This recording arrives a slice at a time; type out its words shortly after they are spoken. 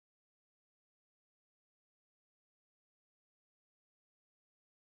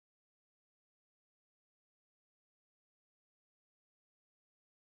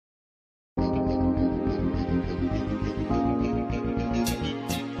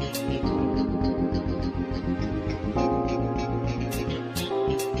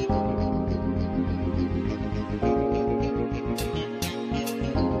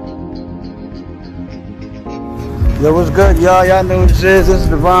Yo, what's good, y'all? Y'all know who this is. This is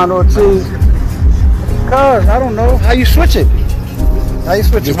Devon Ortiz. Cuz, I don't know. How you switch it? How you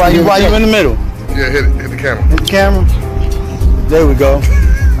switch it? Why you in the middle? Yeah, hit the camera. Hit the camera? There we go.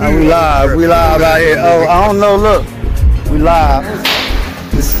 We live. We live out here. Oh, I don't know. Look. We live.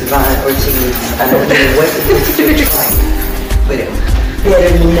 This is Devon Ortiz. I don't know what it is to try, but it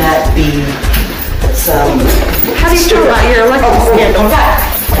better not be some... How do you feel about your electric scandal?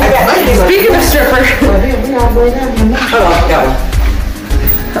 Speaking of stripper.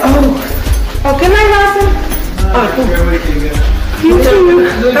 Oh, good night, Lawson. You too.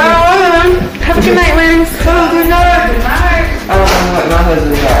 Have a good night, ladies. Good night. I don't know what my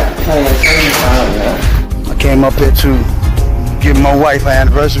husband got playing. I came up here to give my wife an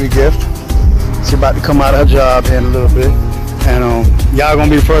anniversary gift. She's about to come out of her job here in a little bit. And y'all gonna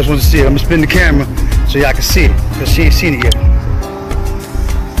be the first ones to see it. I'm gonna spin the camera so y'all can see it, because she ain't seen it yet.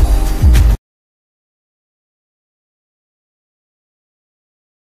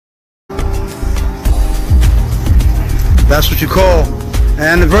 That's what you call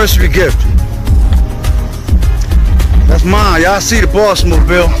an anniversary gift. That's mine. Y'all see the boss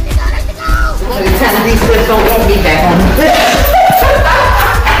mobile. These kids don't want me back on the bed.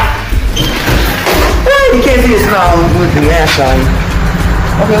 You can't see his car with the ass on.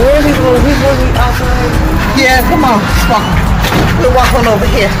 Okay, where is he? He's outside. Yeah, come on. We'll walk on over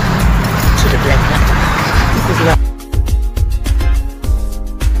here to the deck.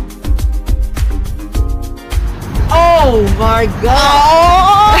 Oh my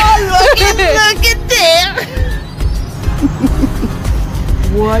God! Oh, look at them!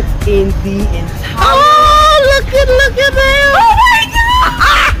 What in the entire? Oh, look at them! Oh my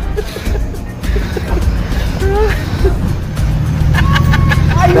God!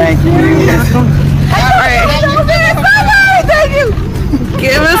 Thank you. All right. Thank you.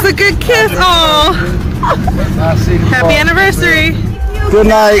 Give us a good kiss. Oh, happy anniversary. Good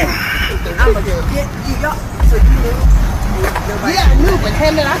night. Yeah, I knew, but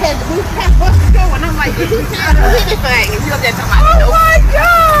him and I had to move past bus to go, and I'm like, you can't do anything. And you're there talking about, oh my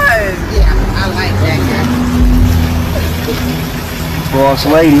God! Yeah, I like that guy. Boss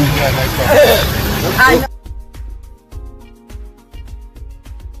lady. I know.